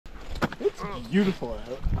beautiful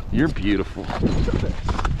out. You're beautiful.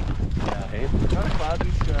 Yeah, hey, kind of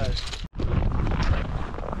cloudy sky.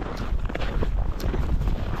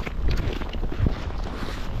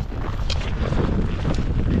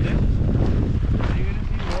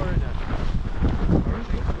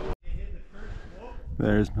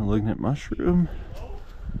 There's Malignant mushroom.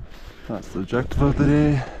 That's the objective of the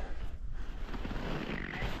day.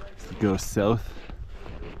 To go south.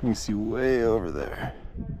 You can see way over there.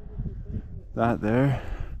 That there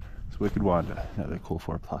is Wicked Wanda, another cool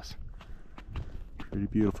 4+. Pretty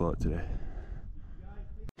beautiful out today.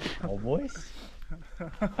 Oh, moist?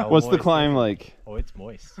 What's the climb like? Oh, it's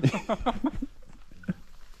moist.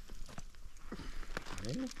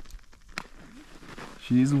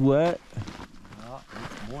 She's wet. Oh,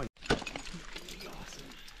 it's moist. Awesome.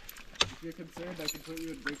 If you're concerned, I can put you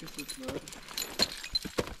in break-assist mode.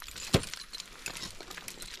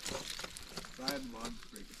 Brian loves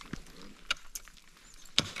break-assist mode.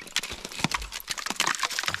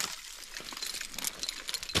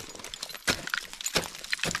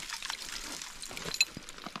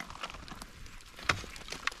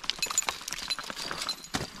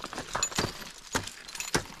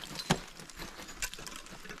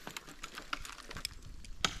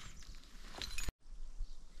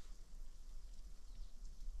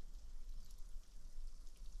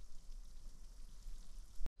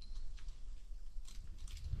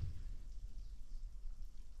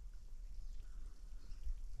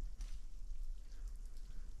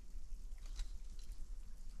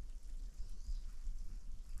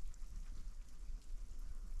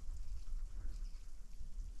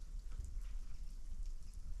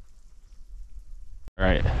 All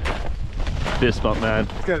right, fist bump, man.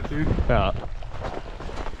 Let's get it, dude. Yeah.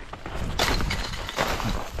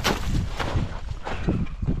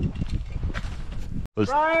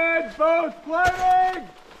 Brian, boats climbing!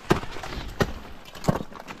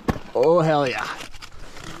 Oh, hell yeah.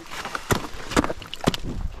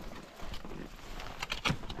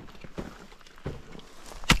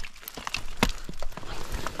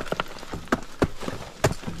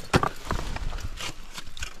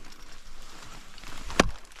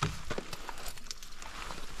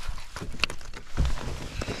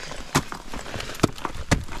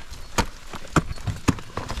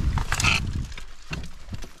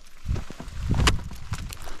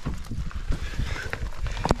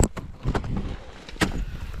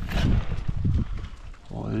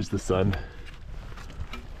 There's the sun.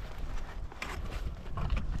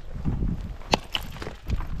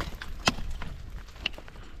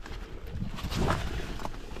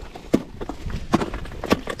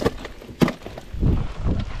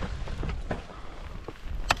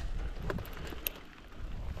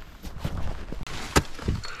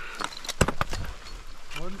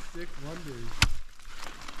 One stick wonders.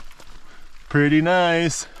 Pretty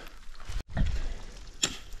nice.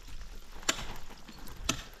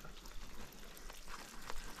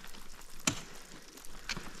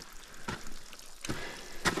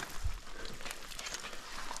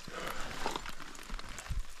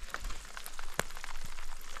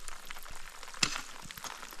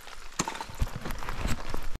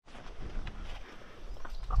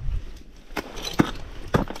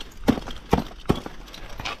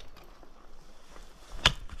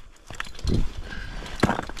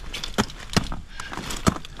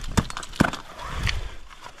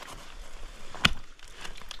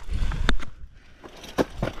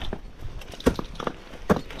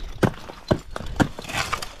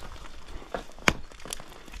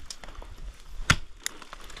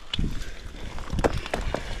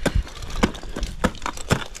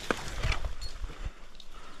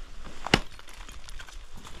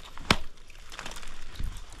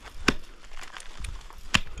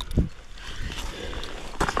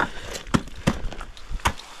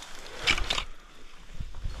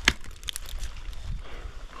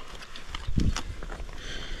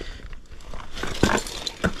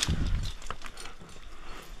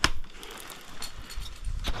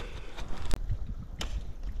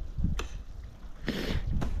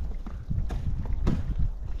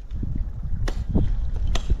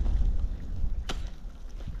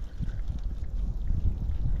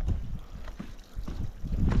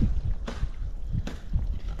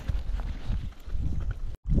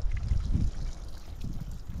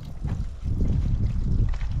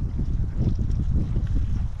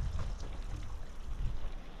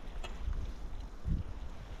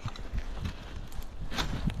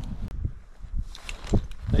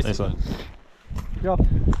 Nice one. Go.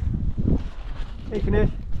 Hey,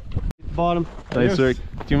 Kanish. Bottom. Nice work. Do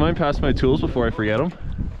you mind passing my tools before I forget them?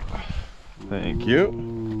 Thank you.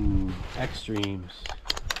 Ooh, extremes.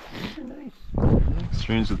 Nice.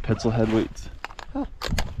 strings with pencil head weights. Huh.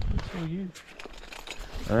 That's so you.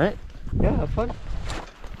 Alright? Yeah, have fun.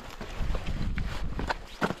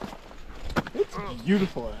 It's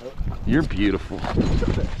beautiful out. You're beautiful.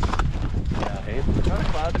 Yeah, hey, what kind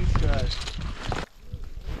of cloud these guys?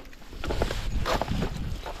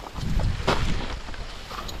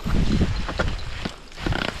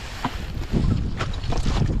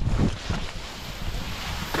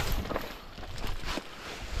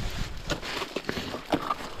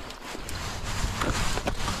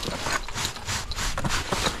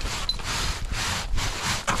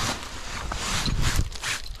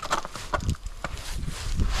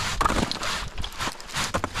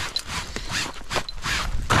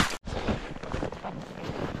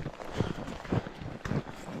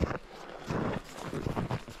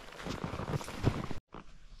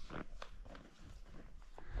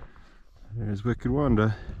 There's Wicked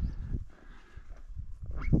Wanda.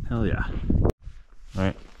 Hell yeah.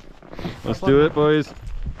 Alright. Let's do it, boys.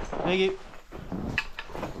 Thank you.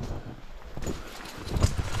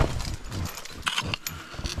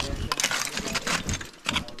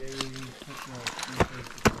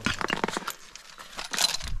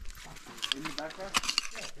 In your backpack?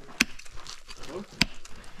 Both?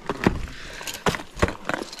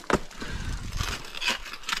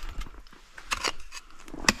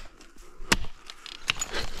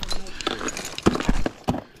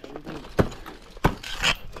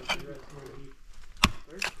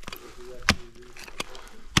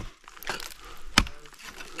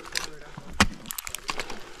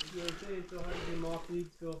 So how did the mock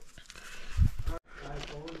leads go?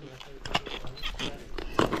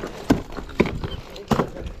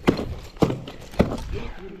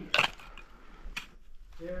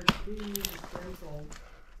 There's 2 sprinkled,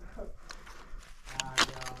 and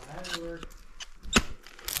I had to work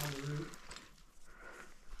on the route,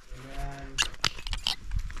 and then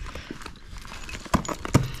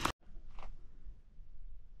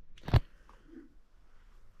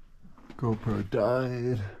GoPro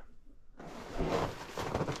died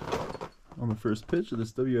on the first pitch of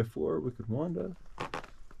this WI4 Wicked Wanda.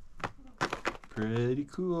 Pretty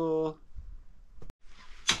cool.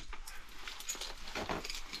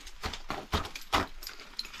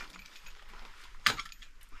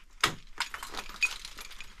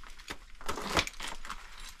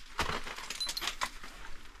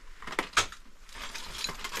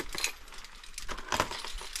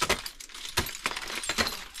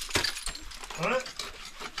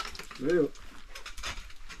 Real.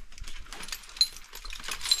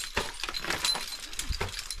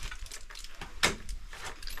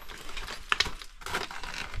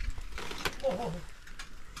 oh,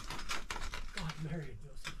 God, Mary,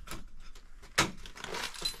 Joseph.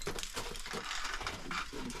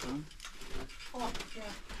 Oh, yeah.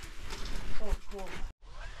 Oh, cool.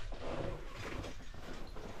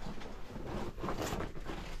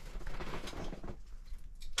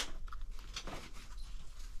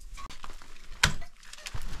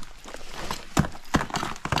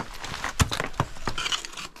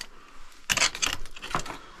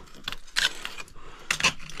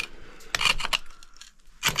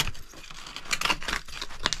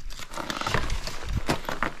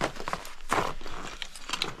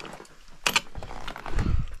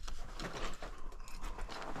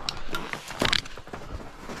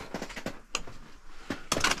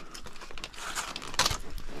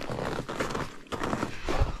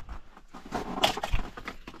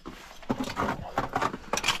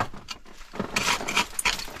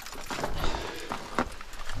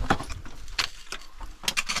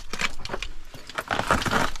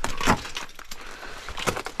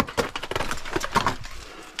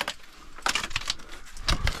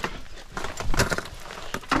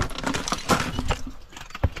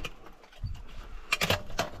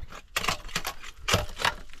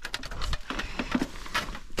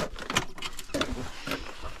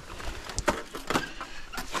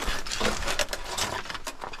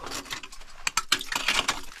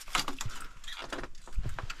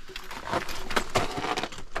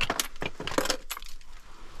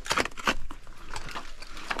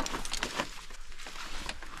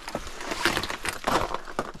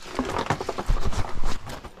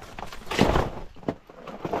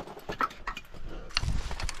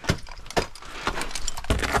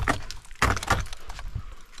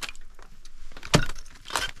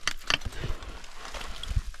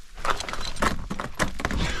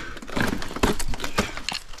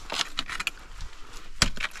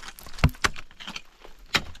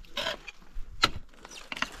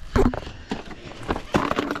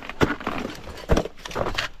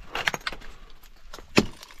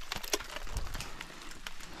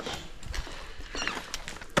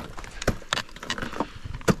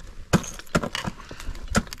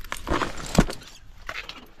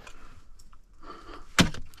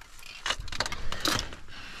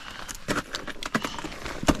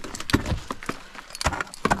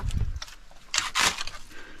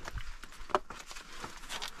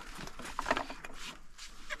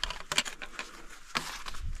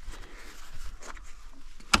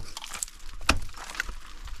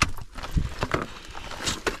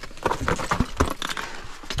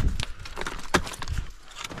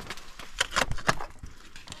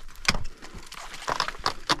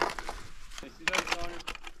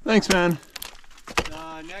 Thanks, man.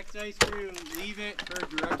 Next ice cream, leave it for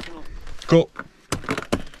directional. Cool.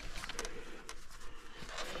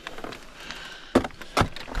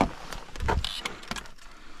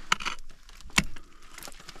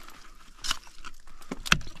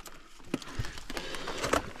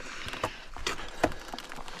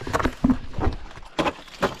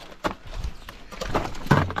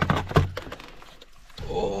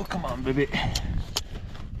 Oh, come on, baby.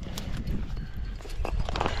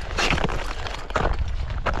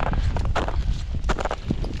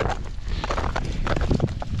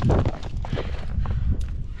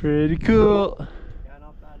 Pretty cool. Yeah,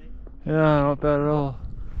 not bad, eh? Yeah, not bad at all.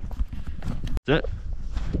 That's it.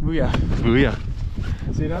 Booyah. Booyah.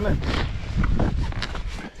 See you down there.